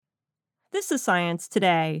This is Science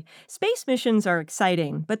Today. Space missions are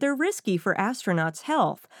exciting, but they're risky for astronauts'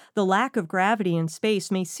 health. The lack of gravity in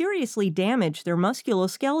space may seriously damage their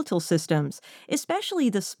musculoskeletal systems, especially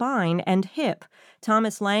the spine and hip.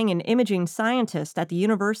 Thomas Lang, an imaging scientist at the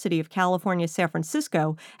University of California, San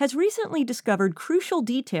Francisco, has recently discovered crucial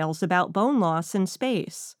details about bone loss in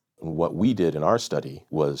space. What we did in our study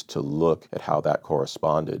was to look at how that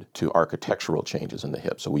corresponded to architectural changes in the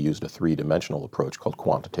hip. So we used a three-dimensional approach called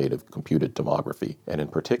quantitative computed tomography. And in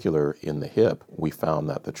particular, in the hip, we found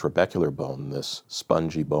that the trabecular bone, this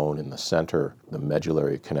spongy bone in the center, the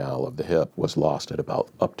medullary canal of the hip, was lost at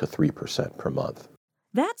about up to 3% per month.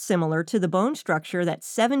 That's similar to the bone structure that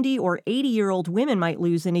 70 or 80-year-old women might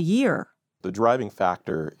lose in a year. The driving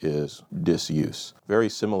factor is disuse, very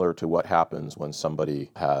similar to what happens when somebody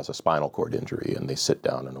has a spinal cord injury and they sit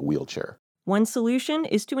down in a wheelchair. One solution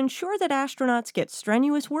is to ensure that astronauts get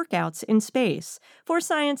strenuous workouts in space. For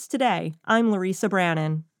Science Today, I'm Larissa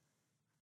Brannon.